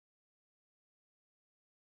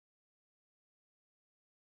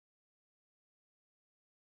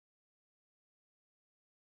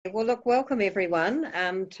Well, look, welcome everyone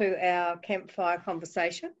to our Campfire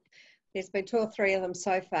Conversation. There's been 2 or 3 of them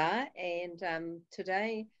so far, and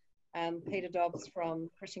today Peter Dobbs from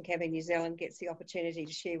Christian Camping New Zealand gets the opportunity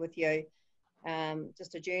to share with you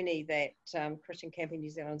just a journey that Christian Camping New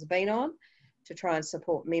Zealand's been on to try and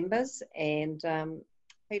support members. And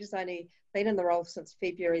Peter's only been in the role since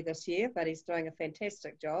February this year, but he's doing a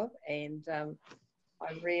fantastic job, and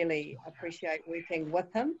I really appreciate working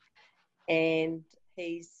with him. And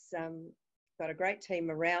he's got a great team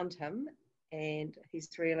around him, and he's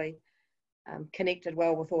really connected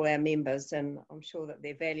well with all our members, and I'm sure that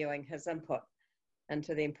they're valuing his input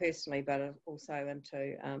into them personally, but also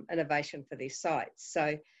into innovation for their sites.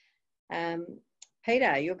 So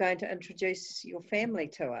Peter, you're going to introduce your family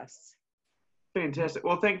to us. Fantastic.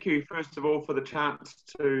 Well, thank you, first of all, for the chance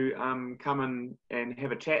to come in and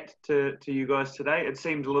have a chat to you guys today. It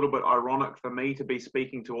seems a little bit ironic for me to be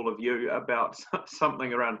speaking to all of you about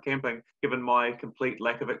something around camping, given my complete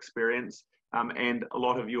lack of experience and a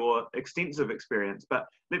lot of your extensive experience. But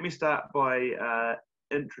let me start by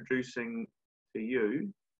introducing to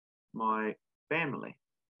you my family.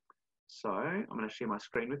 So I'm going to share my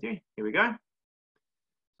screen with you. Here we go.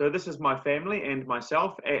 So this is my family and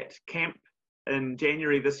myself at camp in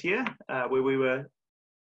January this year, where we were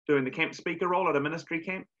doing the camp speaker role at a ministry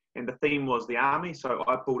camp, and the theme was the army. So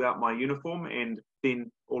I pulled out my uniform, and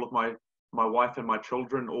then all of my wife and my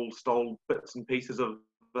children all stole bits and pieces of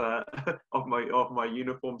of my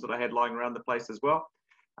uniforms that I had lying around the place as well.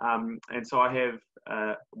 And so I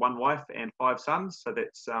have 1 wife and 5 sons, so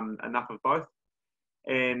that's enough of both.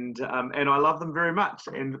 And I love them very much,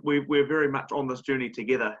 and we're very much on this journey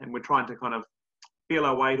together, and we're trying to kind of feel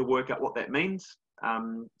our way to work out what that means.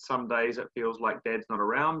 Some days it feels like Dad's not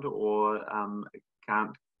around, or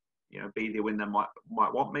can't, be there when they might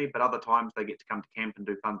want me. But other times they get to come to camp and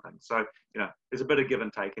do fun things. So there's a bit of give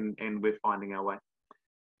and take, and we're finding our way.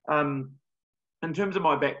 In terms of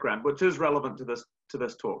my background, which is relevant to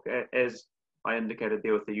this talk, as I indicated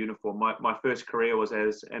there with the uniform, my first career was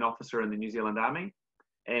as an officer in the New Zealand Army,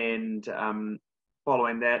 and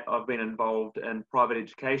following that, I've been involved in private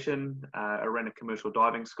education. I ran a commercial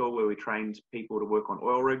diving school where we trained people to work on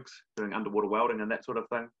oil rigs, doing underwater welding and that sort of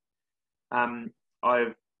thing.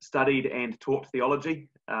 I've studied and taught theology.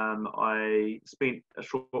 I spent a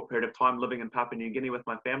short period of time living in Papua New Guinea with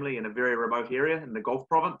my family in a very remote area in the Gulf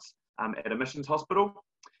province at a missions hospital.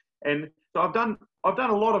 And so I've done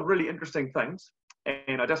a lot of really interesting things.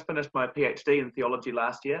 And I just finished my PhD in theology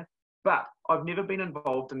last year. But I've never been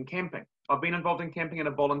involved in camping. I've been involved in camping in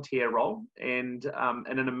a volunteer role and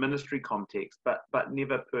in a ministry context, but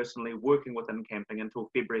never personally working within camping until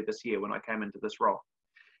February this year when I came into this role.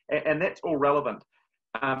 And that's all relevant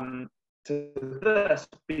to this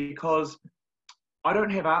because I don't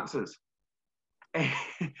have answers.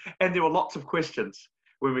 And there were lots of questions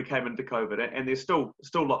when we came into COVID, and there's still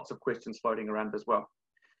lots of questions floating around as well.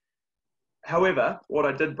 However, what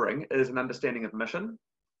I did bring is an understanding of mission,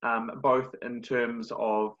 both in terms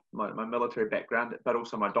of my military background, but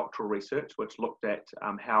also my doctoral research, which looked at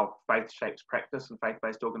how faith shapes practice in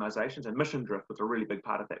faith-based organisations, and mission drift was a really big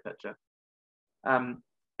part of that picture.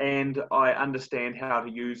 And I understand how to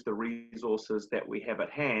use the resources that we have at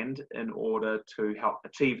hand in order to help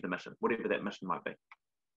achieve the mission, whatever that mission might be.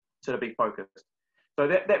 So to be focused. So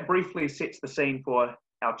that briefly sets the scene for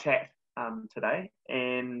our chat today,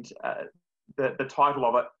 and the title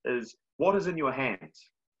of it is "What is in Your Hands?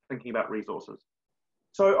 Thinking about resources."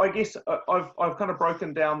 So I guess I've kind of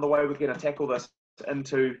broken down the way we're going to tackle this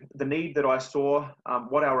into the need that I saw,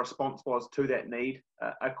 what our response was to that need,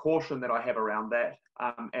 a caution that I have around that,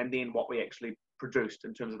 and then what we actually produced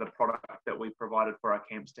in terms of the product that we provided for our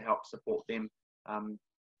camps to help support them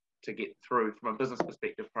to get through, from a business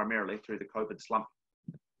perspective, primarily through the COVID slump.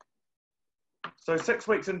 So 6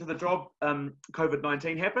 weeks into the job,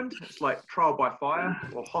 COVID-19 happened. It's like trial by fire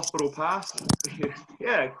or hospital pass.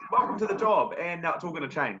 Yeah, welcome to the job. And now it's all going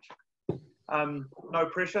to change. No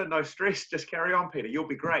pressure, no stress. Just carry on, Peter. You'll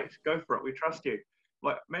be great. Go for it. We trust you.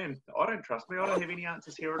 Like, man, I don't trust me. I don't have any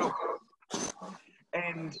answers here at all.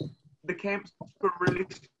 And the camps were really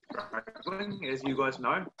struggling, as you guys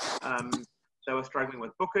know. They were struggling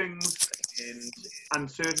with bookings and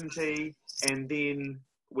uncertainty. And then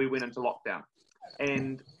we went into lockdown.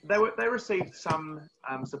 And they received some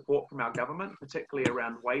support from our government, particularly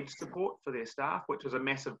around wage support for their staff, which was a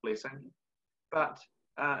massive blessing. But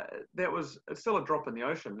that was still a drop in the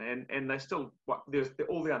ocean, and they still, there's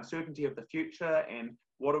all the uncertainty of the future, and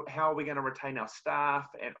how are we going to retain our staff,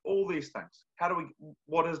 and all these things.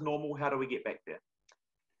 What is normal? How do we get back there?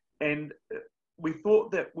 And we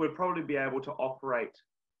thought that we'd probably be able to operate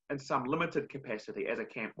in some limited capacity as a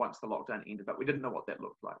camp once the lockdown ended, but we didn't know what that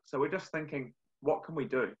looked like. So we're just thinking, what can we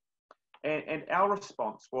do? And our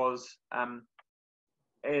response was,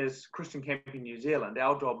 as Christian Camping New Zealand,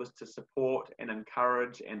 our job is to support and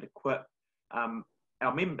encourage and equip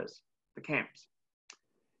our members, the camps.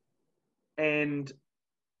 And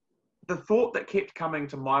the thought that kept coming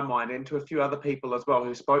to my mind and to a few other people as well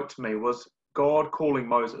who spoke to me was God calling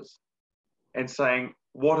Moses and saying,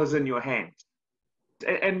 what is in your hands?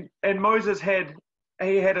 And Moses had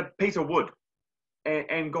a piece of wood,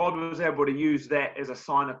 and God was able to use that as a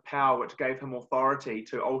sign of power, which gave him authority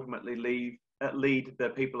to ultimately lead the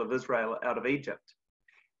people of Israel out of Egypt.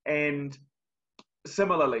 And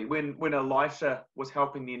similarly, when Elisha was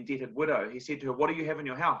helping the indebted widow, he said to her, what do you have in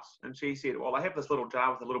your house? And she said, well, I have this little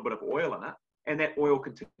jar with a little bit of oil in it. And that oil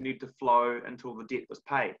continued to flow until the debt was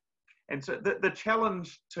paid. And so the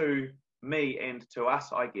challenge to me and to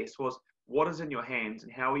us, I guess, was what is in your hands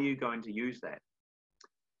and how are you going to use that?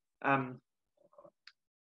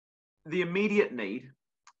 The immediate need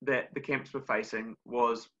that the camps were facing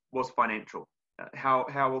was financial.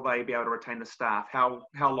 How will they be able to retain the staff? How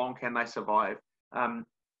long can they survive?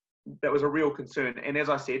 That was a real concern. And as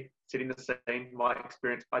I said, setting the scene, my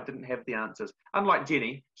experience, I didn't have the answers. Unlike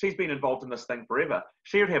Jenny, she's been involved in this thing forever.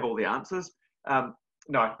 She would have all the answers.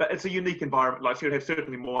 No, but it's a unique environment. Like, she would have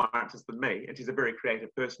certainly more answers than me, and she's a very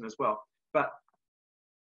creative person as well. But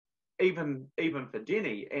even for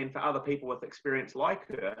Jenny and for other people with experience like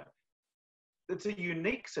her, it's a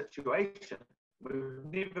unique situation. We've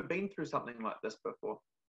never been through something like this before.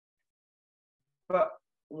 But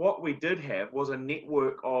what we did have was a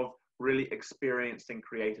network of really experienced and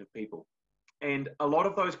creative people. And a lot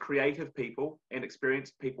of those creative people and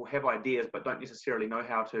experienced people have ideas, but don't necessarily know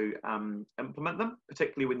how to implement them,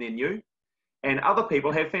 particularly when they're new. And other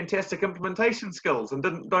people have fantastic implementation skills and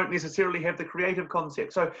don't necessarily have the creative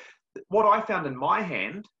concept. So what I found in my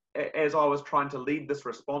hand, as I was trying to lead this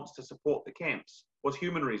response to support the camps, was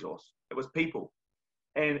human resource. It was people.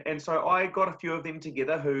 And so I got a few of them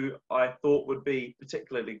together who I thought would be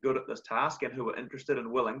particularly good at this task and who were interested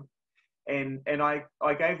and willing. And I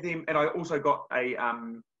gave them, and I also got a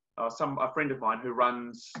friend of mine who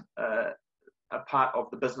runs a part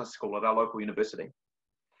of the business school at our local university.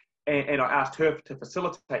 And I asked her to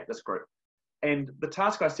facilitate this group. And the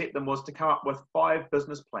task I set them was to come up with 5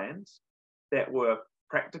 business plans that were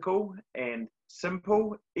practical and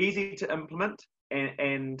simple, easy to implement,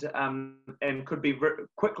 and could be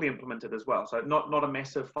quickly implemented as well. So not a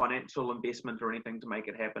massive financial investment or anything to make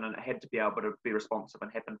it happen, and it had to be able to be responsive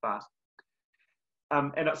and happen fast.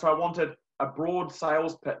 And so I wanted a broad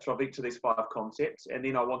sales pitch of each of these 5 concepts, and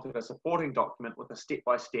then I wanted a supporting document with a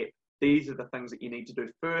step-by-step. These are the things that you need to do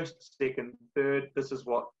first, second, third. This is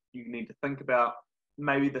what you need to think about.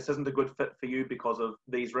 Maybe this isn't a good fit for you because of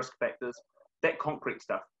these risk factors. That concrete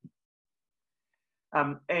stuff.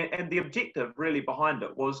 And the objective really behind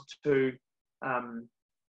it was to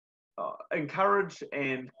encourage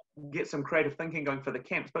and get some creative thinking going for the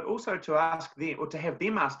camps, but also to ask them, or to have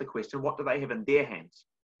them ask the question, what do they have in their hands?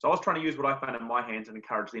 So I was trying to use what I found in my hands and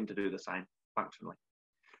encourage them to do the same functionally.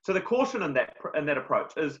 So the caution in that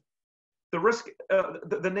approach is the risk,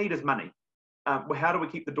 the need is money. How do we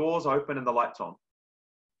keep the doors open and the lights on?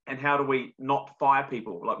 And how do we not fire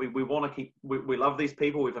people? Like we want to keep, we love these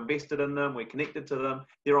people, we've invested in them, we're connected to them,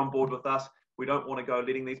 they're on board with us. We don't want to go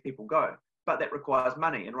letting these people go, but that requires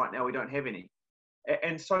money. And right now we don't have any.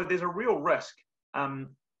 And so there's a real risk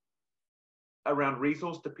around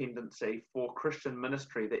resource dependency for Christian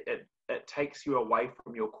ministry that it takes you away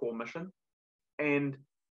from your core mission. And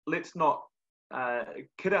let's not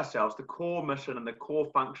kid ourselves, the core mission and the core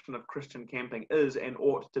function of Christian camping is and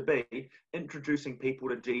ought to be introducing people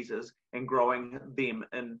to Jesus and growing them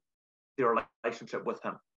in their relationship with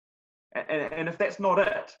him. And if that's not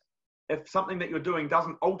it, if something that you're doing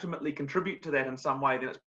doesn't ultimately contribute to that in some way, then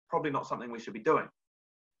it's probably not something we should be doing.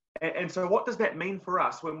 And so what does that mean for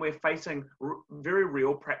us when we're facing very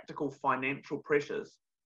real practical financial pressures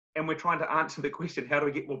and we're trying to answer the question, how do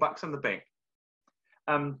we get more bucks in the bank?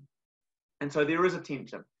 And so there is a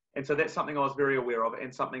tension. And so that's something I was very aware of,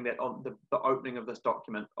 and something that on the opening of this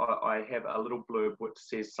document, I have a little blurb which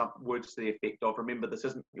says some words to the effect of, remember, this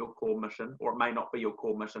isn't your core mission, or it may not be your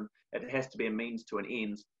core mission. It has to be a means to an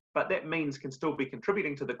end. But that means can still be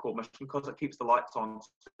contributing to the core mission because it keeps the lights on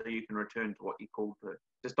so you can return to what you called to.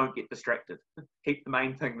 Just don't get distracted. Keep the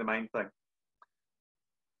main thing the main thing.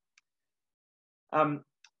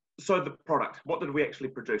 So the product, what did we actually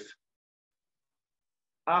produce?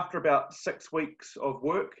 After about 6 weeks of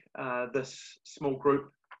work, this small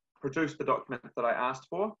group produced the document that I asked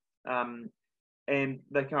for. and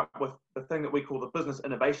they came up with the thing that we call the business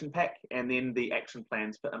innovation pack, and then the action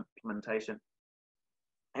plans for implementation.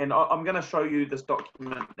 And I'm going to show you this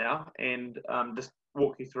document now and just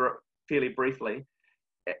walk you through it fairly briefly.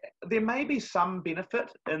 There may be some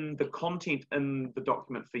benefit in the content in the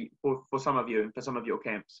document for some of you and for some of your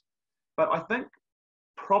camps, but I think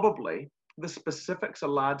probably the specifics are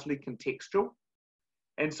largely contextual,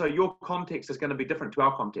 and so your context is going to be different to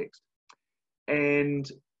our context. And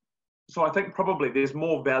so I think probably there's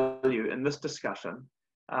more value in this discussion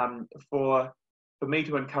for me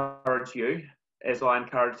to encourage you, as I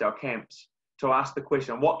encouraged our camps, to ask the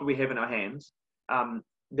question, what do we have in our hands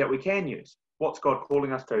that we can use? What's God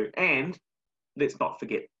calling us to? And let's not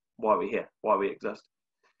forget why we're here, why we exist.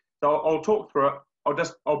 So I'll talk through it.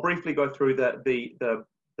 I'll briefly go through the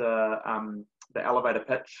elevator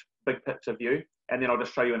pitch, big picture view, and then I'll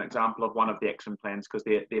just show you an example of one of the action plans because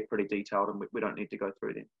they're pretty detailed and we don't need to go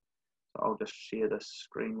through them. So I'll just share this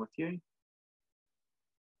screen with you.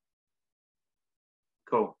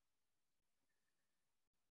 Cool.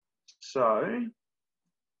 So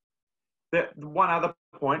one other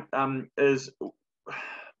point is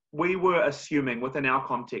we were assuming within our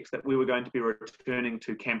context that we were going to be returning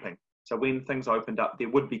to camping. So when things opened up, there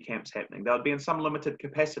would be camps happening. They would be in some limited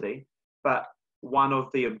capacity, but one of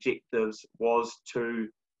the objectives was to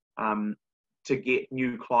get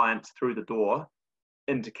new clients through the door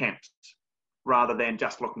into camps rather than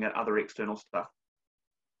just looking at other external stuff.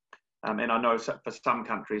 And I know for some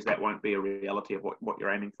countries that won't be a reality of what you're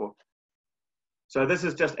aiming for. So this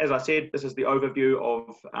is just, as I said, this is the overview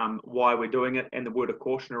of why we're doing it and the word of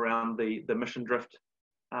caution around the mission drift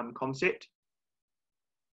concept.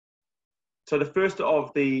 So the first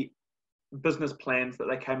of the business plans that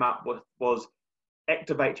they came up with was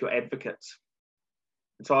activate your advocates.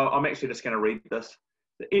 And so I'm actually just going to read this.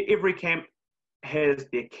 Every camp has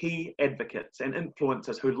their key advocates and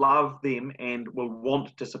influencers who love them and will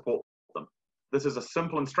want to support them. This is a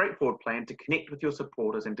simple and straightforward plan to connect with your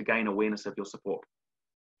supporters and to gain awareness of your support.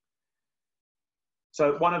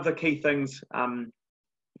 So one of the key things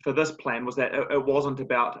for this plan was that it wasn't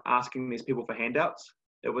about asking these people for handouts.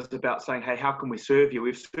 It was about saying, hey, how can we serve you?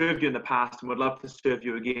 We've served you in the past and would love to serve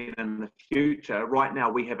you again in the future. Right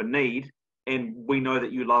now we have a need and we know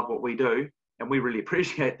that you love what we do and we really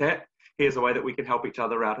appreciate that. Here's a way that we can help each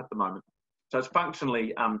other out at the moment. So it's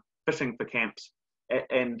functionally fishing for camps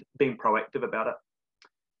and being proactive about it.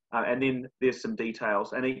 And then there's some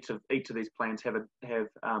details, and each of these plans have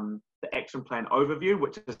the action plan overview,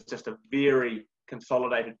 which is just a very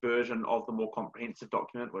consolidated version of the more comprehensive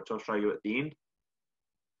document, which I'll show you at the end.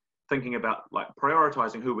 Thinking about like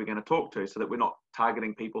prioritizing who we're going to talk to so that we're not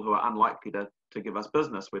targeting people who are unlikely to give us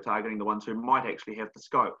business. We're targeting the ones who might actually have the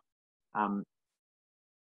scope.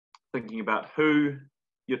 Thinking about who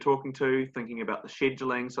you're talking to, thinking about the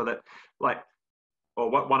scheduling so that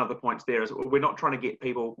one of the points there is we're not trying to get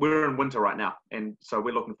people, we're in winter right now. And so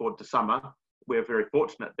we're looking forward to summer. We're very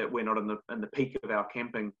fortunate that we're not in the peak of our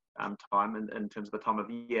camping time in terms of the time of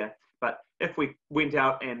year. But if we went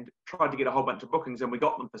out and tried to get a whole bunch of bookings and we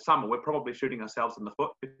got them for summer, we're probably shooting ourselves in the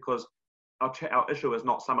foot because our issue is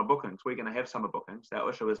not summer bookings. We're going to have summer bookings. Our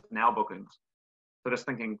issue is now bookings. So just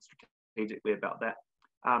thinking strategically about that.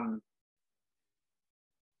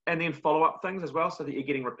 And then follow-up things as well so that you're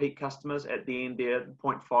getting repeat customers at the end there.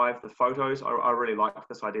 Point 5, the photos. I really like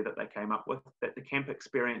this idea that they came up with, that the camp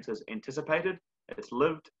experience is anticipated, it's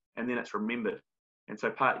lived, and then it's remembered. And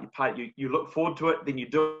so you look forward to it, then you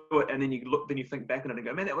do it, and then you think back on it and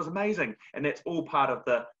go, man, that was amazing. And that's all part of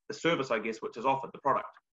the service, I guess, which is offered, the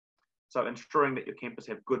product. So ensuring that your campers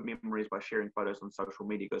have good memories by sharing photos on social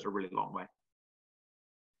media goes a really long way.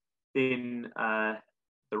 Then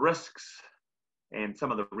the risks and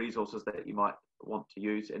some of the resources that you might want to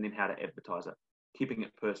use, and then how to advertise it. Keeping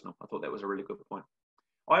it personal. I thought that was a really good point.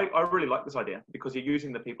 I really like this idea because you're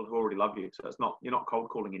using the people who already love you. So you're not cold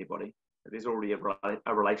calling anybody. There's already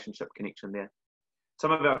a relationship connection there.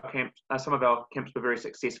 Some of our camps were very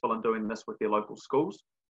successful in doing this with their local schools.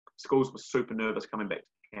 Schools were super nervous coming back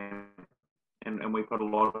to camp, and we put a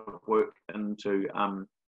lot of work into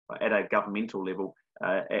at a governmental level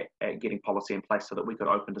at getting policy in place so that we could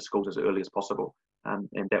open to schools as early as possible, and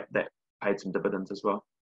that paid some dividends as well.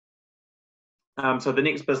 So the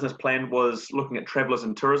next business plan was looking at travellers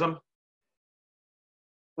and tourism.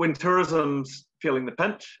 When tourism's feeling the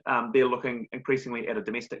pinch, they're looking increasingly at a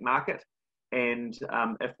domestic market, and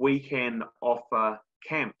if we can offer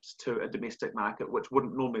camps to a domestic market which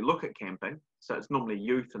wouldn't normally look at camping, so it's normally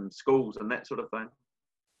youth and schools and that sort of thing,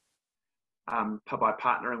 by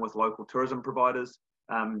partnering with local tourism providers,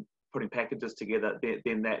 putting packages together,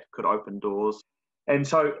 then that could open doors. And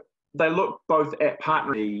so they look both at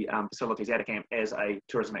partnering facilities at a camp as a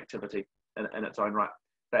tourism activity in its own right.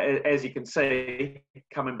 But as you can see,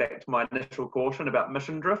 coming back to my initial caution about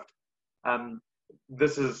mission drift,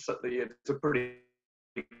 it's a pretty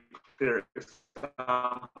clear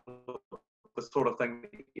example of the sort of thing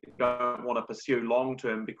that you don't want to pursue long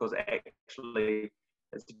term, because actually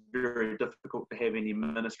it's very difficult to have any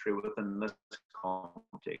ministry within this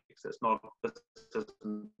context. This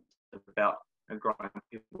isn't about growing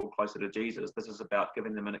people closer to Jesus. This is about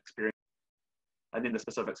giving them an experience. And then the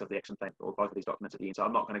specifics of the action plan, or both of these documents at the end. So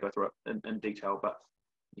I'm not going to go through it in detail, but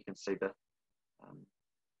you can see the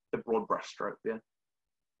broad brush stroke there.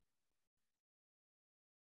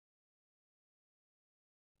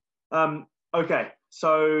 Okay,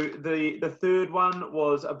 so the third one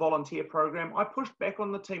was a volunteer program. I pushed back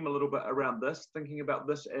on the team a little bit around this, thinking about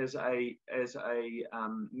this as a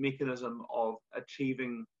mechanism of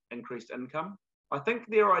achieving increased income. I think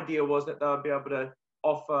their idea was that they would be able to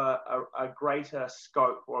offer a greater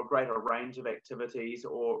scope or a greater range of activities,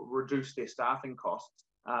 or reduce their staffing costs,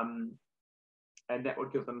 and that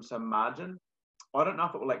would give them some margin. I don't know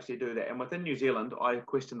if it will actually do that. And within New Zealand, I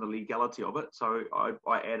question the legality of it, so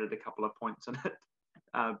I added a couple of points in it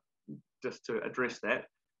just to address that,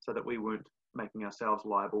 so that we weren't making ourselves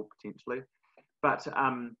liable potentially. But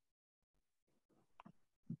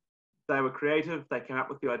they were creative. They came up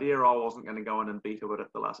with the idea. I wasn't going to go in and veto it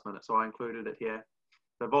at the last minute, so I included it here.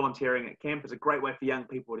 So volunteering at camp is a great way for young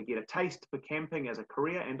people to get a taste for camping as a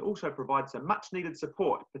career, and also provide some much needed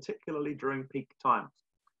support, particularly during peak times.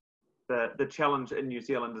 The challenge in New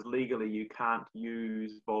Zealand is legally you can't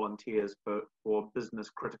use volunteers for business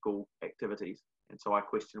critical activities. And so I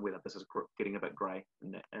question whether this is getting a bit grey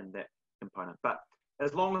in that component. But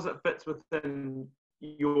as long as it fits within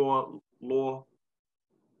your law,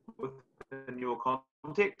 within your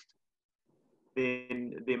context,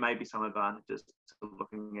 then there may be some advantages to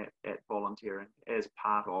looking at volunteering as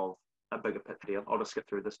part of a bigger picture. I'll just skip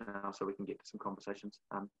through this now so we can get to some conversations.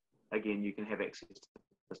 Again, you can have access to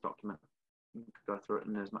this document. You can go through it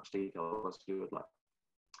in as much detail as you would like.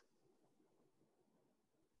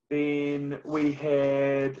 Then we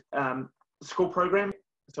had school program.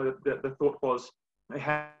 So the thought was,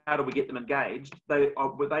 how do we get them engaged? They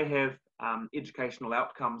have educational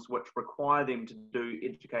outcomes which require them to do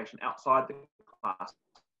education outside the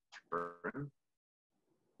classroom.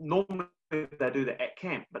 Normally they do that at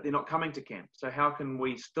camp, but they're not coming to camp. So how can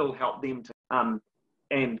we still help them to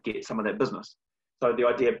and get some of that business? So the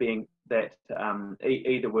idea being that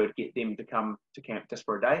either would get them to come to camp just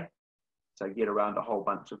for a day, so get around a whole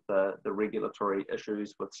bunch of the regulatory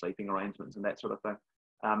issues with sleeping arrangements and that sort of thing,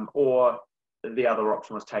 or the other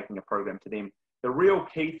option was taking a program to them. The real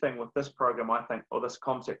key thing with this program, I think, or this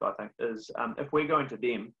concept, I think, is if we're going to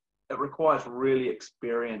them, it requires really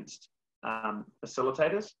experienced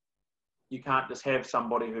facilitators. You can't just have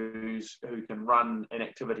somebody who can run an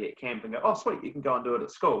activity at camp and go, oh, sweet, you can go and do it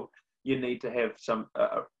at school. You need to have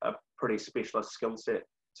a pretty specialist skill set.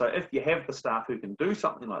 So if you have the staff who can do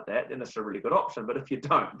something like that, then it's a really good option. But if you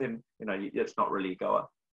don't, then it's not really a goer.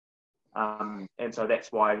 And so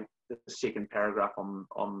that's why the second paragraph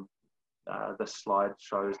on this slide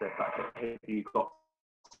shows that have you got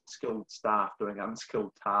skilled staff doing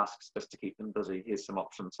unskilled tasks just to keep them busy, here's some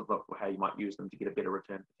options of how you might use them to get a better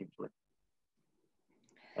return potentially.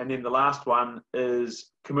 And then the last one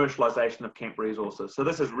is commercialization of camp resources. So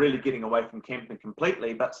this is really getting away from camping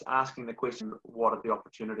completely, but asking the question, what are the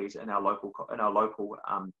opportunities in our local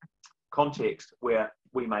context where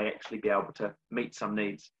we may actually be able to meet some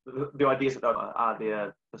needs? The idea is that are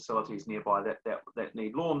there facilities nearby that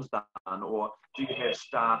need lawns done, or do you have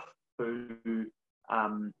staff who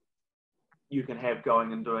you can have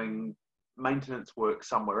going and doing maintenance work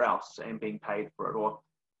somewhere else and being paid for it, or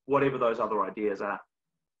whatever those other ideas are.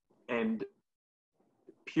 And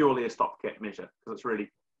purely a stopgap measure, because it's really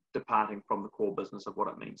departing from the core business of what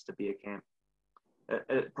it means to be a camp.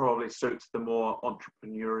 It probably suits the more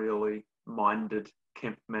entrepreneurially minded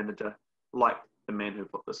camp manager, like the man who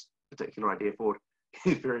put this particular idea forward.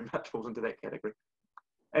 He very much falls into that category.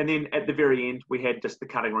 And then at the very end, we had just the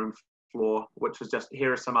cutting room floor, which was just,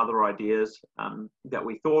 here are some other ideas that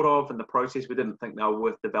we thought of in the process. We didn't think they were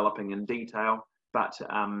worth developing in detail, but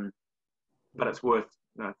it's worth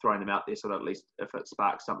throwing them out there, so that at least if it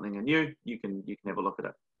sparks something in you, you can have a look at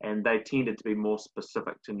it. And they tended to be more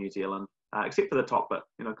specific to New Zealand, except for the top bit.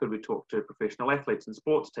 Could we talk to professional athletes and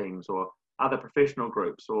sports teams, or other professional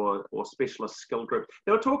groups, or specialist skill groups?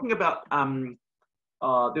 They were talking about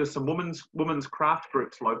there was some women's craft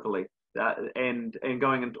groups locally, and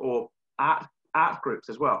going into, or art groups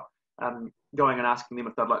as well. going and asking them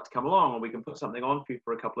if they'd like to come along, or we can put something on for you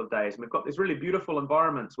for a couple of days. And we've got these really beautiful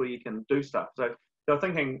environments where you can do stuff. So they're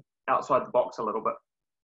thinking outside the box a little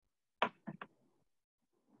bit.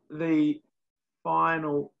 The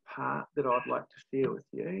final part that I'd like to share with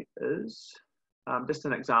you is just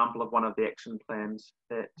an example of one of the action plans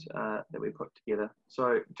that we put together.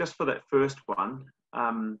 So just for that first one,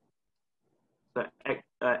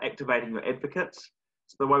 activating your advocates.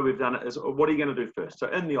 So the way we've done it is, what are you going to do first? So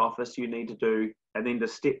in the office, you need to do, and then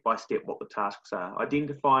just step by step what the tasks are.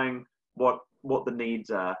 Identifying what the needs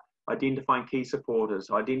are, identifying key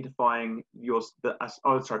supporters, identifying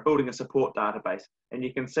building a support database. And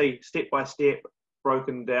you can see step by step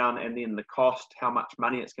broken down, and then the cost, how much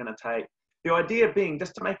money it's going to take. The idea being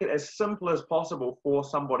just to make it as simple as possible for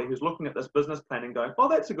somebody who's looking at this business plan and going, oh,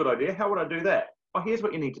 that's a good idea. How would I do that? Oh, here's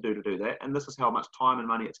what you need to do that. And this is how much time and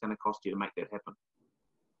money it's going to cost you to make that happen.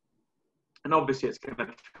 And obviously it's going to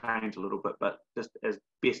change a little bit, but just as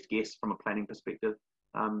best guess from a planning perspective,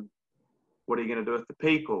 what are you going to do with the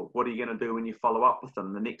people? What are you going to do when you follow up with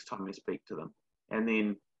them the next time you speak to them? And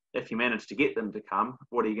then if you manage to get them to come,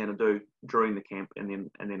 what are you going to do during the camp and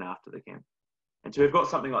then after the camp? And so we've got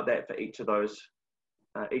something like that for each of those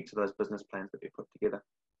business plans that we put together.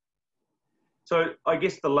 So I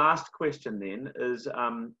guess the last question then is,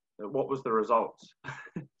 what was the results?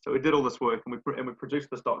 So we did all this work, and we produced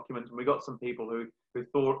this document, and we got some people who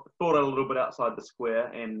thought a little bit outside the square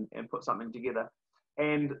and put something together.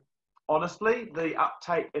 And honestly, the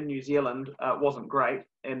uptake in New Zealand wasn't great,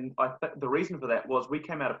 and I think the reason for that was we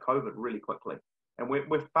came out of COVID really quickly, and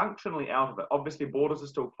we're functionally out of it. Obviously, borders are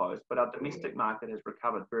still closed, but our domestic market has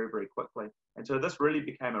recovered very, very quickly, and so this really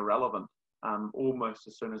became irrelevant almost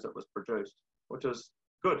as soon as it was produced, which is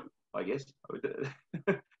good, I guess.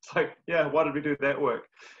 It's like, yeah, why did we do that work?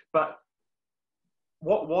 But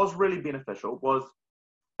what was really beneficial was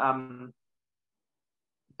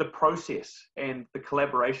the process and the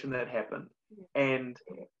collaboration that happened, and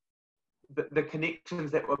the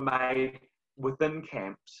connections that were made within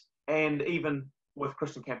camps, and even with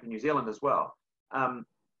Christian Camp in New Zealand as well,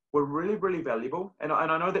 were really, really valuable. And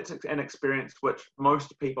I know that's an experience which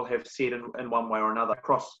most people have said in one way or another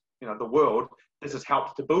across the world. This has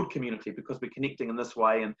helped to build community because we're connecting in this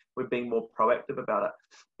way and we're being more proactive about it.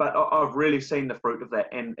 But I've really seen the fruit of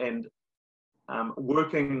that, and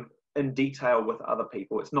working in detail with other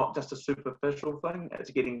people. It's not just a superficial thing, it's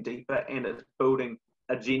getting deeper, and it's building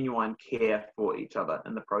a genuine care for each other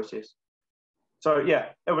in the process. So yeah,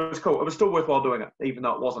 it was cool. It was still worthwhile doing it, even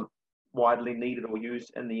though it wasn't widely needed or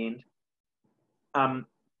used in the end.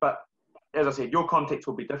 But as I said, your context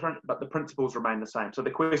will be different, but the principles remain the same. So the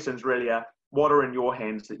questions really are, what are in your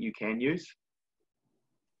hands that you can use?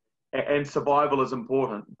 And survival is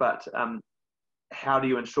important, but how do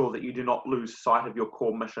you ensure that you do not lose sight of your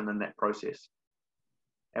core mission in that process?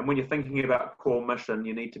 And when you're thinking about core mission,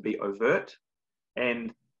 you need to be overt,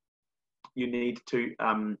 and you need to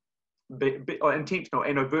be intentional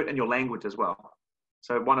and overt in your language as well.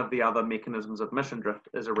 So one of the other mechanisms of mission drift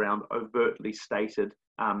is around overtly stated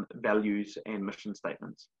values and mission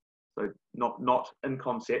statements. So not in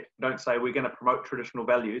concept. Don't say we're going to promote traditional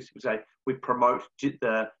values. You say we promote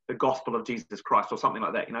the gospel of Jesus Christ or something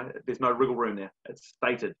like that. There's no wriggle room there. It's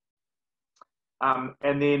stated. And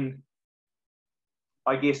then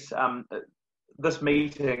I guess this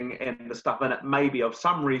meeting and the stuff in it may be of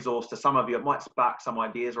some resource to some of you. It might spark some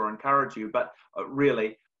ideas or encourage you, but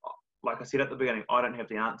really, like I said at the beginning, I don't have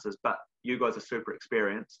the answers, but you guys are super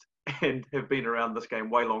experienced and have been around this game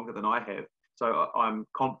way longer than I have. So I'm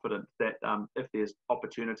confident that if there's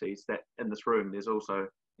opportunities, that in this room, there's also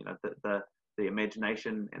the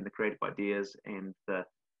imagination and the creative ideas and the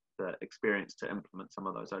experience to implement some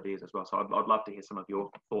of those ideas as well. So I'd love to hear some of your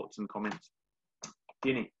thoughts and comments.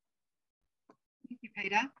 Jenny. Thank you,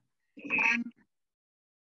 Peter.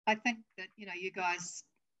 I think that you guys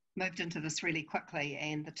moved into this really quickly,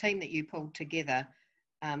 and the team that you pulled together,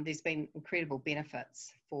 there's been incredible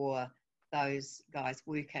benefits for those guys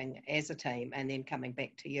working as a team and then coming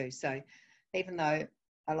back to you. So even though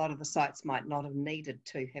a lot of the sites might not have needed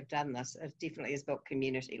to have done this, it definitely has built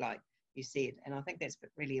community, like you said, and I think that's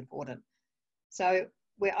really important. So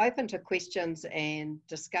we're open to questions and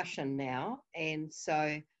discussion now, and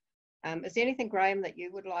so is there anything, Graham, that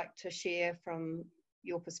you would like to share from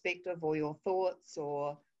your perspective or your thoughts,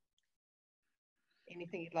 or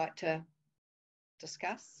anything you'd like to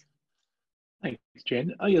discuss? Thanks,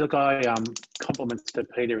 Jen. Oh, yeah, look, I compliments to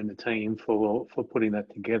Peter and the team for putting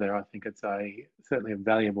that together. I think it's certainly a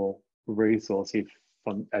valuable resource, if,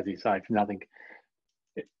 as you say, for nothing.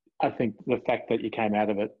 I think the fact that you came out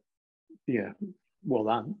of it, yeah, well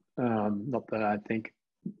done. Not that I think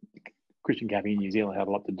Christian Camping in New Zealand had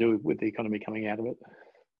a lot to do with the economy coming out of it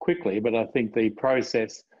quickly. But I think the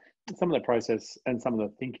process, some of the process and some of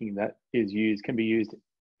the thinking that is used can be used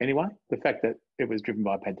anyway. The fact that it was driven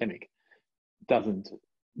by a pandemic doesn't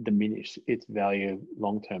diminish its value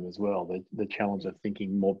long term as well. The challenge of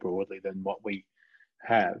thinking more broadly than what we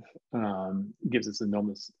have gives us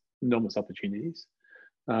enormous opportunities.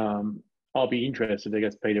 I'll be interested, I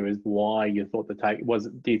guess, Peter, is why you thought the take was.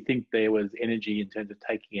 Do you think there was energy in terms of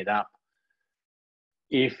taking it up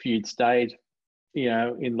if you'd stayed,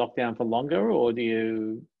 in lockdown for longer, or do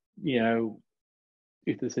you,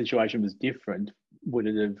 if the situation was different, would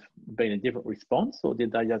it have been a different response, or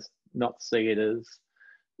did they just not see it as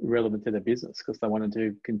relevant to their business because they wanted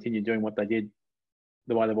to continue doing what they did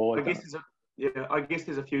the way they've always done? I guess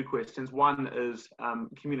there's a few questions. One is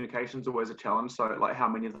communication is always a challenge. So, like, how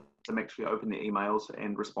many of them actually open their emails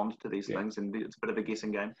and respond to these things? And it's a bit of a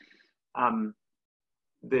guessing game.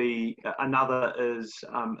 Another is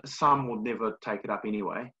some will never take it up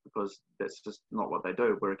anyway because that's just not what they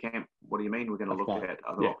do. We're a camp. What do you mean we're going to look at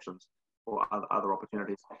other options or other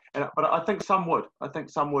opportunities? But I think some would. I think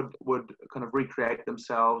some would kind of recreate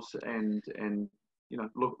themselves and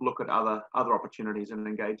look at other opportunities and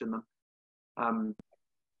engage in them.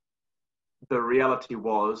 The reality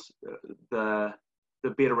was the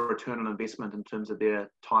better return on investment in terms of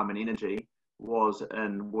their time and energy was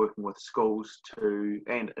in working with schools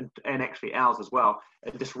and actually ours as well,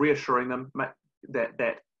 and just reassuring them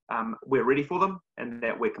that we're ready for them and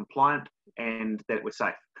that we're compliant and that we're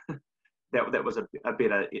safe. that was a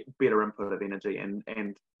better input of energy, and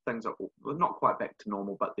things are not quite back to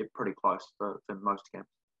normal, but they're pretty close for most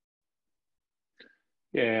camps.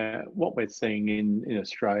 Yeah, what we're seeing in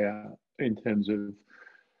Australia in terms of,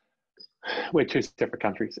 we're two separate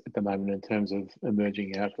countries at the moment in terms of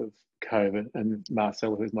emerging out of COVID, and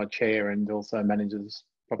Marcel, who's my chair and also manages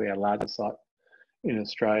probably our largest site in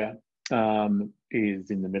Australia,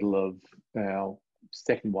 is in the middle of our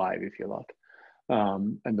second wave, if you like.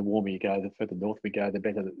 And the warmer you go, the further north we go, the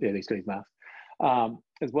better these days masks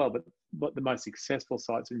as well. But the most successful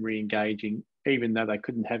sites in re-engaging, even though they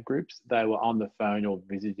couldn't have groups, they were on the phone or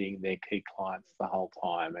visiting their key clients the whole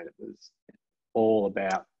time. And it was all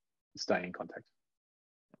about staying in contact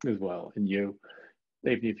as well. And even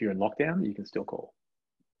if you're in lockdown, you can still call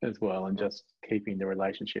as well, and just keeping the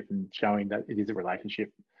relationship and showing that it is a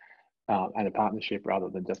relationship and a partnership rather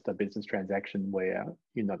than just a business transaction where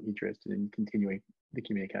you're not interested in continuing the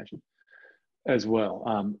communication as well.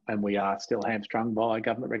 And we are still hamstrung by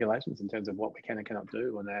government regulations in terms of what we can and cannot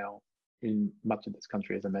do, and now in much of this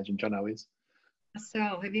country, as I imagine Jono is.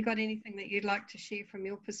 Marcel, have you got anything that you'd like to share from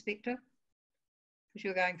your perspective? Because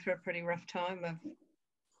you're going through a pretty rough time of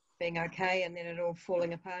being okay and then it all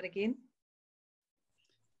falling apart again.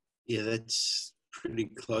 Yeah, that's pretty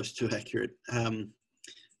close to accurate. I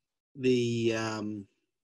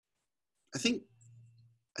think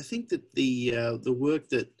that the work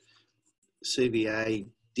that CVA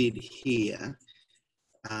did here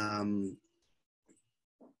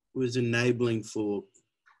was enabling for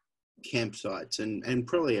campsites and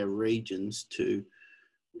probably our regions to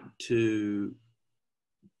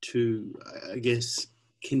I guess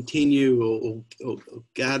continue or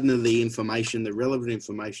garner the information, the relevant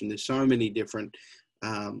information. There's so many different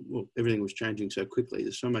everything was changing so quickly.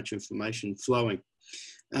 There's so much information flowing.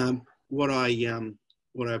 What I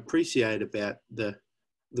appreciate about the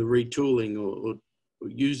retooling or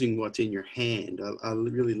using what's in your hand, I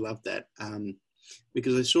really love that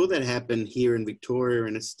because I saw that happen here in Victoria,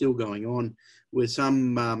 and it's still going on, where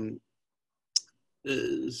some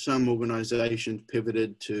organisations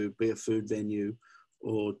pivoted to be a food venue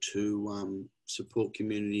or to support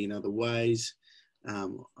community in other ways.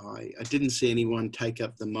 I didn't see anyone take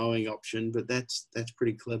up the mowing option, but that's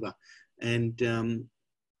pretty clever, and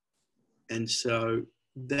so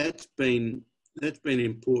that's been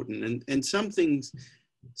important. And some things,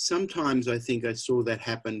 sometimes I think I saw that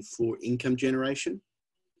happen for income generation,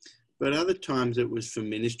 but other times it was for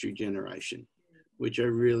ministry generation, which I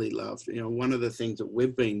really loved. One of the things that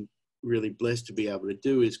we've been really blessed to be able to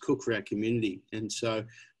do is cook for our community, and so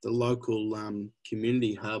the local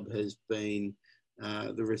community hub has been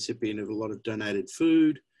the recipient of a lot of donated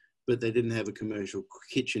food, but they didn't have a commercial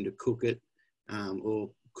kitchen to cook it or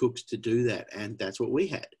cooks to do that, and that's what we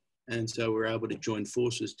had. And so we're able to join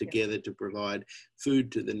forces together to provide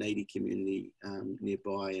food to the needy community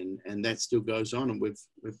nearby, and that still goes on, and we've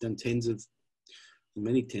done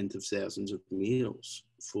many tens of thousands of meals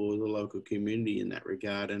for the local community in that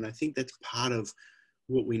regard. And I think that's part of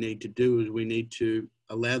what we need to do, is we need to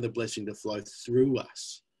allow the blessing to flow through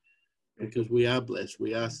us, because we are blessed.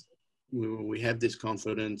 We are we have this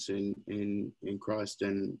confidence in Christ,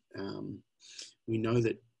 and we know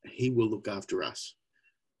that He will look after us.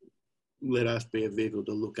 Let us be a vehicle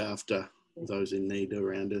to look after those in need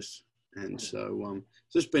around us. And so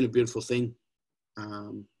it's been a beautiful thing.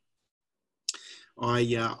 I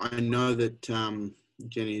know that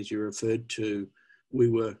Jenny, as you referred to, we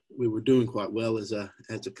were doing quite well as a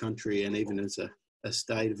country, and even as a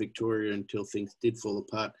state of Victoria, until things did fall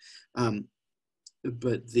apart.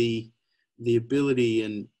 But the ability,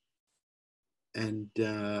 and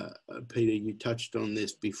Peter, you touched on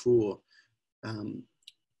this before,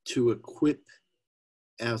 to equip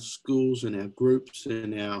our schools and our groups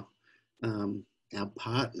and our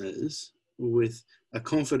partners with a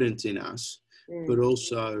confidence in us, but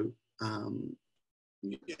also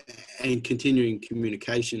and continuing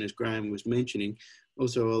communication, as Graham was mentioning,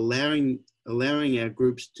 also allowing our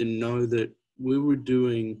groups to know that we were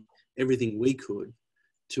doing everything we could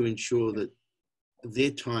to ensure that their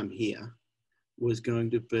time here was going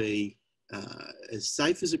to be as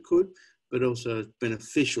safe as it could, but also as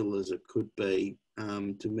beneficial as it could be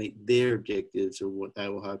to meet their objectives of what they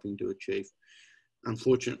were hoping to achieve.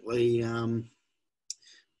 Unfortunately,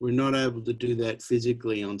 we're not able to do that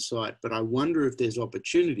physically on site, but I wonder if there's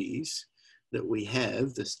opportunities that we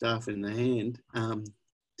have, the staff in the hand,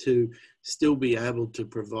 to still be able to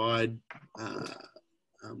provide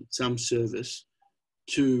some service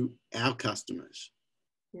to our customers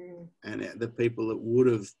and the people that would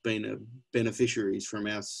have been beneficiaries from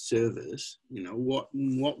our service. You know,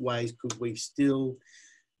 what ways could we still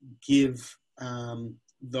give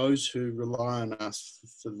those who rely on us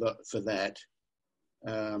for that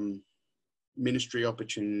ministry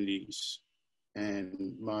opportunities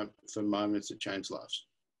and for moments that change lives?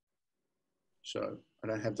 So I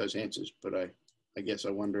don't have those answers, but I guess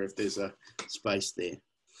I wonder if there's a space there.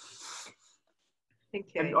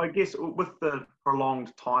 Thank you. And I guess with the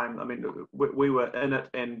prolonged time, I mean, we were in it,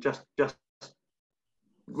 and just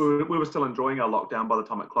we were still enjoying our lockdown by the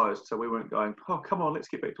time it closed. So we weren't going, oh, come on, let's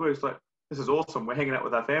get back to work. It's like, this is awesome. We're hanging out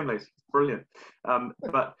with our families. Brilliant.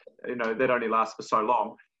 But, you know, that only lasts for so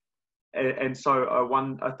long. And so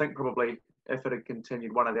I think probably if it had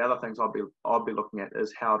continued, one of the other things I'd be looking at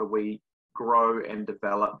is how do we grow and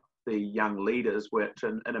develop the young leaders, which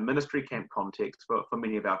in a ministry camp context, for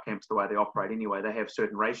many of our camps, the way they operate anyway, they have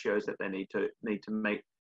certain ratios that they need to meet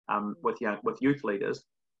with youth leaders,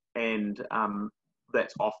 and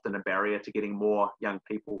that's often a barrier to getting more young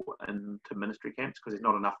people into ministry camps because there's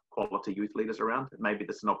not enough quality youth leaders around. Maybe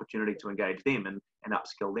this is an opportunity to engage them and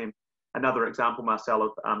upskill them. Another example, Marcel,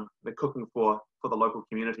 of the cooking for the local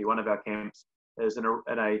community. One of our camps is in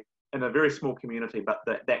a very small community, but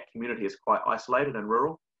that community is quite isolated and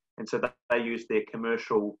rural. And so they use their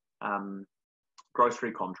commercial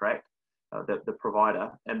grocery contract, the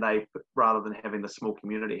provider, and they, rather than having the small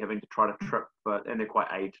community having to try to trip, and they're quite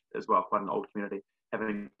aged as well, quite an old community,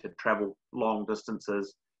 having to travel long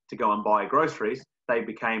distances to go and buy groceries, they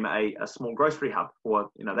became a small grocery hub for,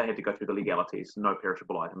 you know, they had to go through the legalities, no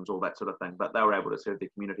perishable items, all that sort of thing, but they were able to serve their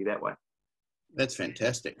community that way. That's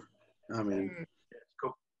fantastic. I mean,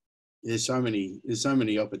 cool. There's so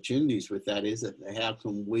many opportunities with that, isn't there? How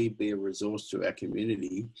can we be a resource to our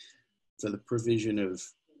community for the provision of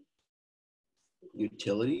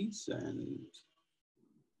utilities and,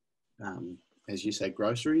 as you say,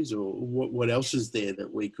 groceries, or what else is there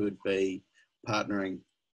that we could be partnering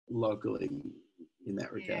locally in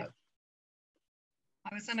that regard?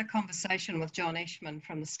 Yeah. I was in a conversation with John Ashman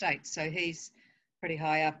from the States, so he's pretty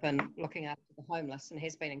high up in looking after the homeless and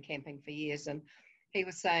has been in camping for years, and he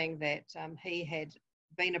was saying that he had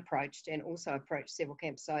been approached and also approached several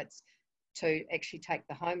campsites to actually take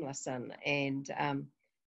the homeless in, and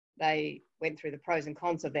they went through the pros and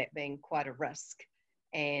cons of that being quite a risk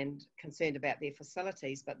and concerned about their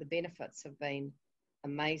facilities, but the benefits have been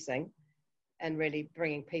amazing and really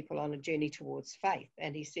bringing people on a journey towards faith.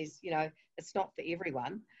 And he says, you know, it's not for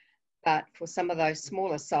everyone, but for some of those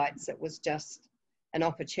smaller sites, it was just an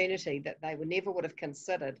opportunity that they never would have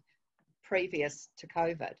considered previous to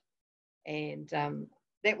COVID. And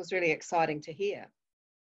that was really exciting to hear,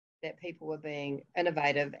 that people were being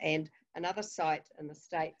innovative. And another site in the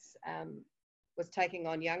States was taking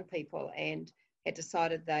on young people and had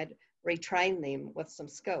decided they'd retrain them with some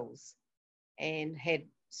skills and had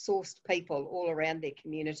sourced people all around their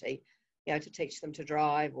community, you know, to teach them to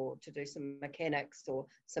drive or to do some mechanics or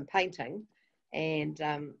some painting. And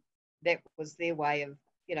that was their way of,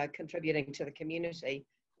 you know, contributing to the community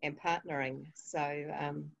and partnering. So,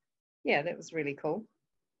 yeah, that was really cool.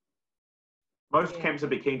 Most camps would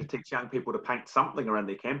be keen to teach young people to paint something around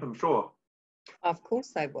their camp, I'm sure. Of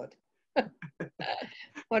course they would.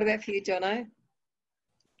 What about for you, Jono?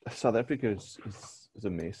 South Africa is a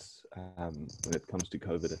mess when it comes to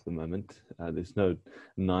COVID at the moment. There's no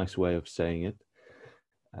nice way of saying it.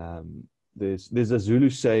 There's a Zulu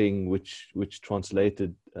saying which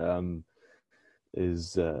translated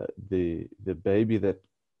is the baby that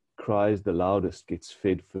cries the loudest gets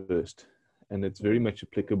fed first, and it's very much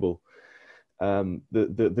applicable.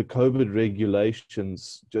 The COVID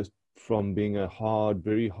regulations, just from being a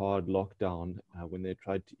very hard lockdown, when they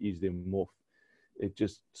tried to ease them off, it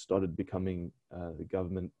just started becoming the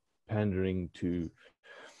government pandering to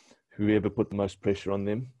whoever put the most pressure on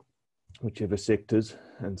them, whichever sectors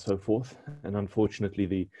and so forth. And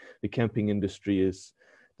unfortunately, the camping industry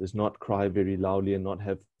does not cry very loudly and not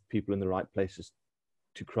have people in the right places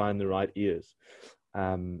to cry in the right ears.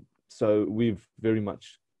 So we've very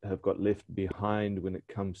much have got left behind when it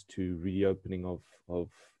comes to reopening of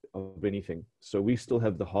anything. So we still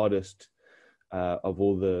have the hardest of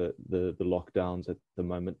all the lockdowns at the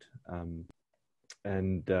moment,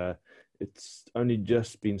 and it's only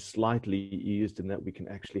just been slightly eased in that we can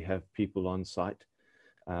actually have people on site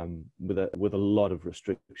with a lot of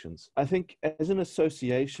restrictions. I think as an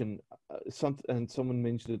association, and someone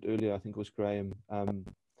mentioned it earlier, I think it was Graham,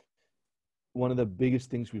 one of the biggest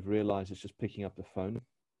things we've realized is just picking up the phone.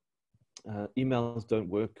 Emails don't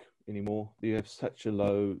work anymore. You have such a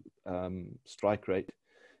low strike rate.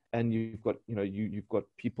 And you've got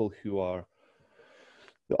people who are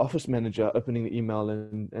the office manager opening the email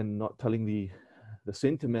and not telling the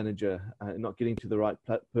center manager, not getting to the right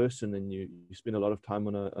person, and you spend a lot of time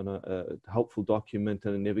on a helpful document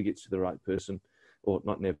and it never gets to the right person, or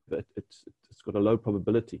not never. It's got a low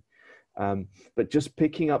probability. But just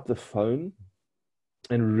picking up the phone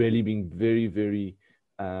and really being very, very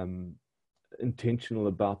intentional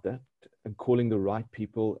about that, and calling the right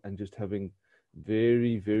people and just having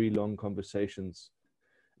very, very long conversations,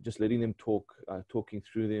 just letting them talk, talking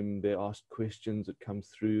through them. They ask questions that come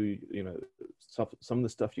through, some of the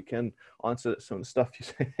stuff you can answer, some of the stuff you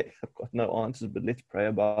say, I've got no answers, but let's pray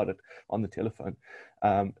about it on the telephone.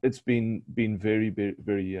 It's been very, very,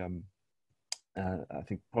 very, I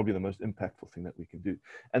think probably the most impactful thing that we can do.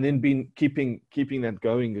 And then keeping that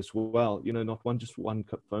going as well, not just one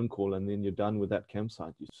phone call and then you're done with that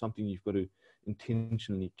campsite. It's something you've got to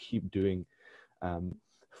intentionally keep doing.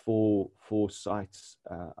 For sites,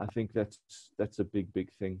 I think that's a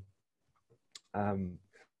big thing.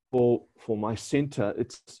 For my center,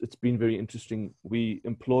 it's been very interesting. We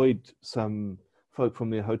employed some folk from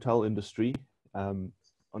the hotel industry on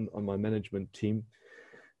my management team,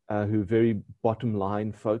 who are very bottom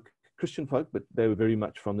line folk, Christian folk, but they were very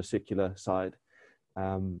much from the secular side.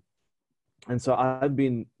 And so I've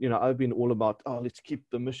been all about, let's keep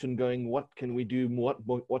the mission going. What can we do?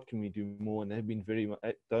 What can we do more? And they've been very much,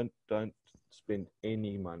 don't spend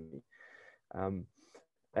any money.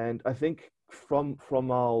 And I think from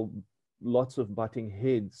our lots of butting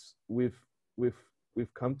heads, we've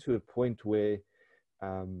come to a point where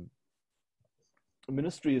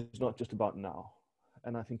ministry is not just about now.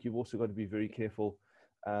 And I think you've also got to be very careful,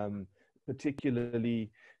 particularly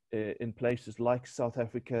in places like South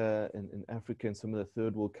Africa and in Africa and some of the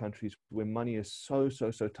third world countries where money is so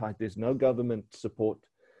tight. There's no government support.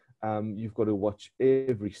 You've got to watch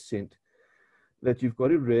every cent. That you've got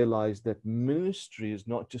to realize that ministry is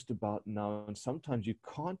not just about now. And sometimes you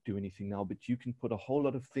can't do anything now, but you can put a whole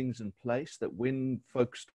lot of things in place that when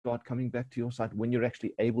folks start coming back to your site, when you're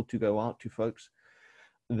actually able to go out to folks,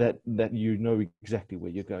 that you know exactly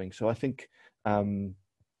where you're going. So I think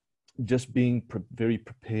just being very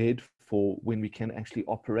prepared for when we can actually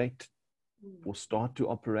operate or start to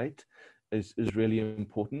operate is really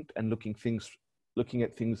important, and looking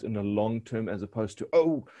at things in the long term as opposed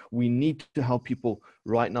to, we need to help people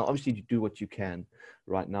right now. Obviously you do what you can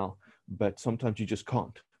right now, but sometimes you just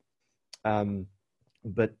can't.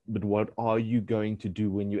 But what are you going to do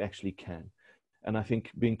when you actually can? And I think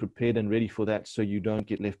being prepared and ready for that, so you don't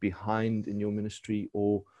get left behind in your ministry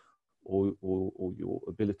or your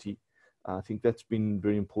ability. I think that's been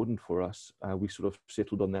very important for us. We sort of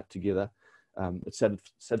settled on that together. It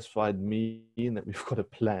satisfied me in that we've got a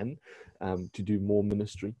plan to do more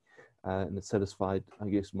ministry, and it satisfied, I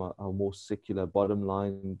guess, our more secular bottom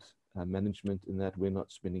line management, in that we're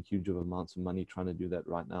not spending huge amounts of money trying to do that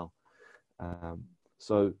right now.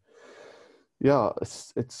 So yeah,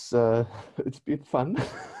 it's been fun.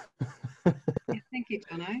 Yeah, thank you,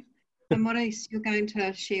 Jono. And what else you're going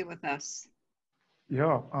to share with us?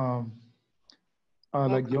 Yeah,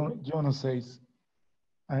 like Jono says,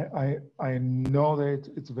 I know that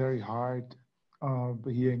it's very hard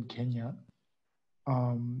here in Kenya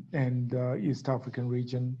and East African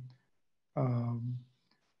region,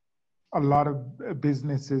 a lot of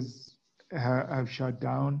businesses have shut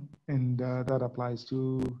down, and that applies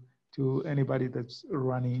to anybody that's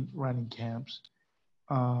running camps.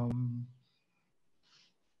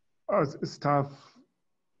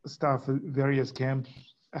 Staff at various camps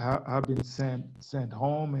have been sent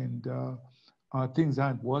home, and things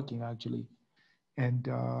aren't working actually. And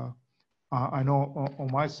I know on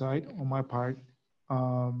my side, on my part,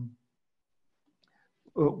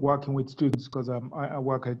 working with students, because I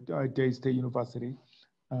work at Day State University,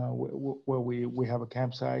 where we have a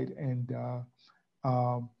campsite, and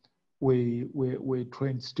we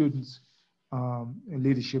train students in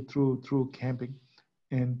leadership through camping.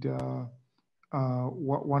 And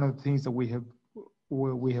one of the things that we have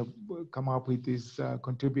come up with is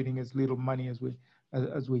contributing as little money as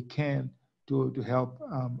we can to help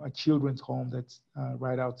a children's home that's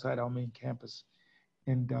right outside our main campus,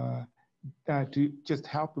 and to just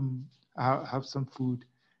help them have some food.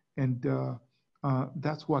 And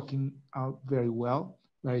that's working out very well.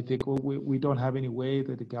 I think we don't have any way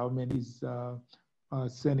that the government is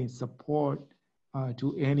sending support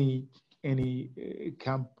to any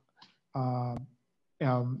camp.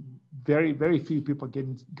 Very few people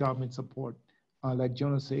getting government support. Like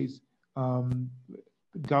Jonas says,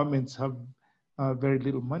 governments have very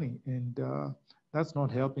little money, and that's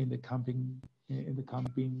not helping the camping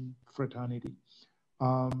fraternity.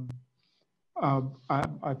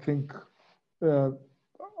 I think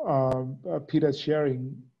Peter's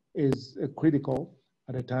sharing is critical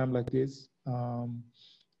at a time like this. Well,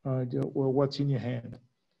 what's in your hand?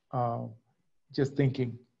 Just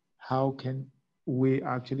thinking, how can we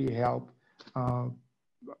actually help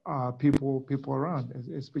people around,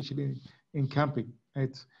 especially in camping?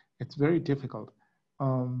 It's very difficult.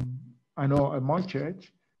 I know at my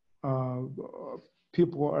church,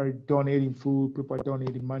 people are donating food, people are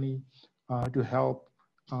donating money to help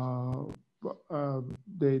the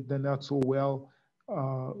not so well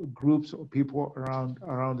groups of people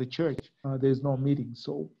around the church. There's no meeting,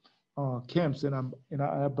 so camps, and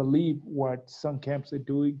I believe what some camps are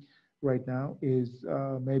doing right now is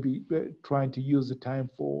maybe trying to use the time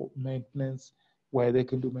for maintenance where they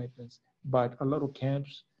can do maintenance. But a lot of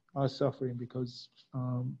camps are suffering because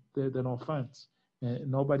there are no funds.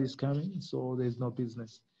 Nobody's coming, so there's no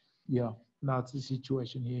business. Yeah, that's the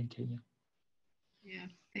situation here in Kenya. Yeah,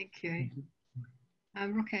 thank you.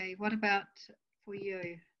 Ruki, what about for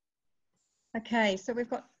you? Okay, so we've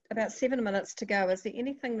got about 7 minutes to go. Is there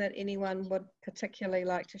anything that anyone would particularly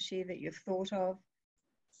like to share that you've thought of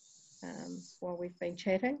while we've been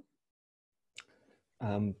chatting?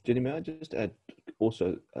 Jenny, may I just add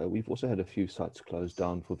also, we've also had a few sites closed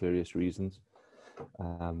down for various reasons.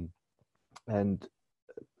 And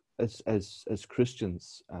as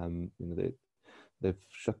Christians, they've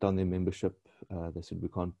shut down their membership. They said we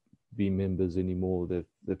can't be members anymore.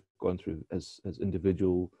 They've gone through as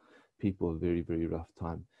individual people a very, very rough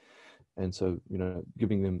time. And so,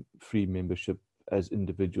 giving them free membership as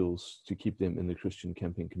individuals to keep them in the Christian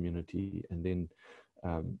camping community, and then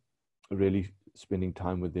really spending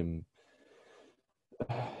time with them,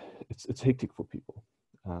 it's hectic for people.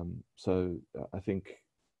 So I think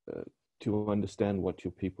to understand what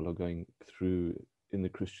your people are going through in the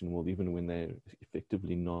Christian world, even when they're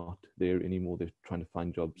effectively not there anymore, they're trying to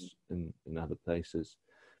find jobs in other places,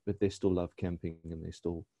 but they still love camping and they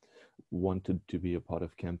still wanted to be a part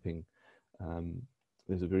of camping.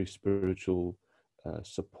 There's a very spiritual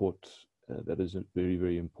support that is very,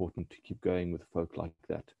 very important to keep going with folk like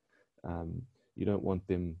that. You don't want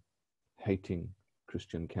them hating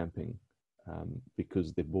Christian camping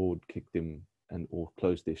because their board kicked them or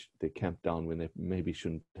closed their camp down when they maybe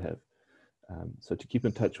shouldn't have. So to keep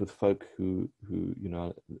in touch with folk who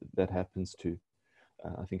that happens to,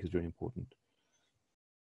 I think is very important.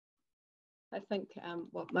 I think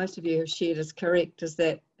what most of you have shared is correct, is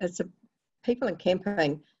that people in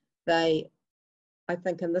camping, I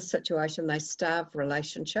think in this situation, they starve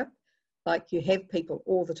relationship. Like, you have people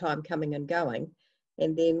all the time coming and going,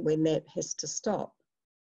 and then when that has to stop,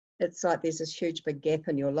 it's like there's this huge big gap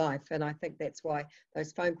in your life. And I think that's why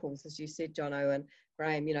those phone calls, as you said, Jono and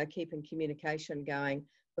Graham, keeping communication going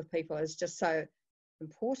with people is just so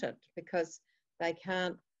important, because they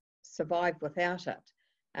can't survive without it.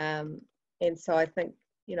 And so I think,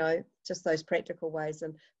 just those practical ways.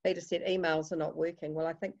 And Peter said emails are not working. Well,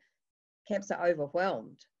 I think camps are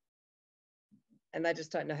overwhelmed and they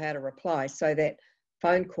just don't know how to reply. So that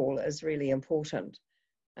phone call is really important.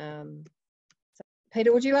 So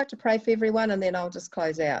Peter, would you like to pray for everyone, and then I'll just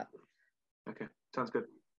close out? Okay, sounds good.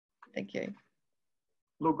 Thank you.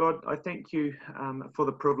 Lord God, I thank you for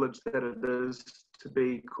the privilege that it is to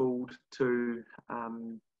be called to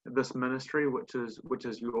this ministry, which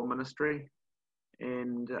is your ministry,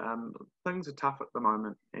 and things are tough at the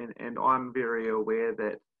moment, and I'm very aware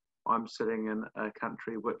that I'm sitting in a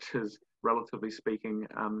country which is, relatively speaking,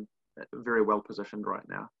 very well positioned right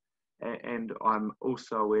now, and I'm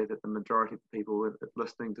also aware that the majority of the people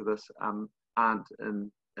listening to this aren't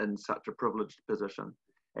in such a privileged position.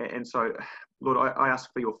 And so, Lord, I ask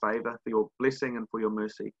for your favour, for your blessing and for your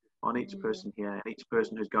mercy on each person here, and each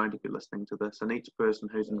person who's going to be listening to this, and each person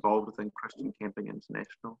who's involved within Christian Camping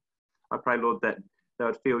International. I pray, Lord, that they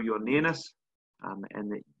would feel your nearness,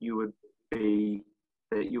 and that you would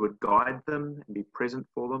guide them and be present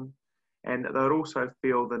for them, and that they would also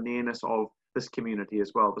feel the nearness of this community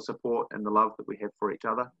as well, the support and the love that we have for each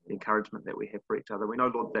other, the encouragement that we have for each other. We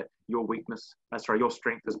know, Lord, that your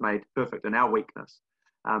strength is made perfect in our weakness.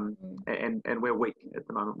 And we're weak at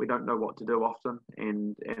the moment. We don't know what to do often,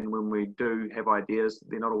 and when we do have ideas,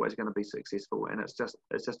 they're not always going to be successful, and it's just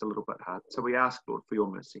a little bit hard. So we ask, Lord, for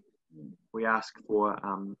your mercy. We ask for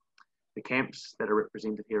the camps that are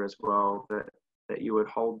represented here as well, that you would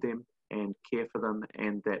hold them and care for them,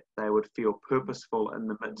 and that they would feel purposeful in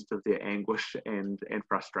the midst of their anguish and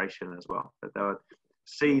frustration as well, that they would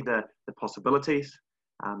see the possibilities,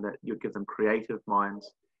 that you'd give them creative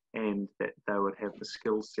minds, and that they would have the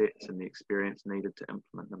skill sets and the experience needed to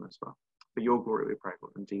implement them as well. For your glory, we pray,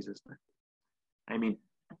 Lord, in Jesus' name. Amen.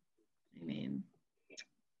 Amen.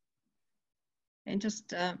 And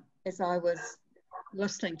just as I was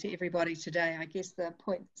listening to everybody today, I guess the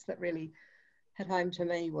points that really hit home to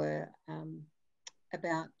me were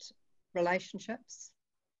about relationships,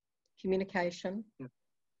 communication,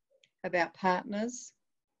 about partners,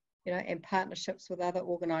 and partnerships with other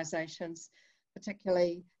organisations,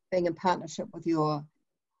 particularly being in partnership with your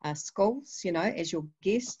schools, as your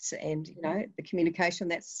guests, and, the communication,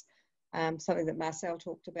 that's something that Marcel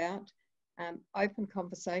talked about. Open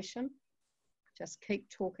conversation, just keep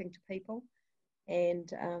talking to people. And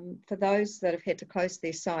for those that have had to close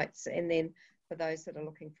their sites, and then for those that are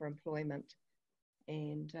looking for employment.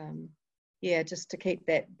 And just to keep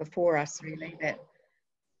that before us, really, that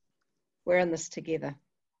we're in this together.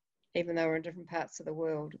 Even though we're in different parts of the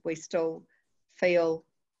world, we still feel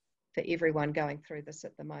for everyone going through this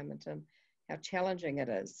at the moment, and how challenging it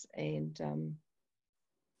is. And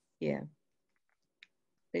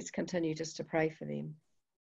let's continue just to pray for them.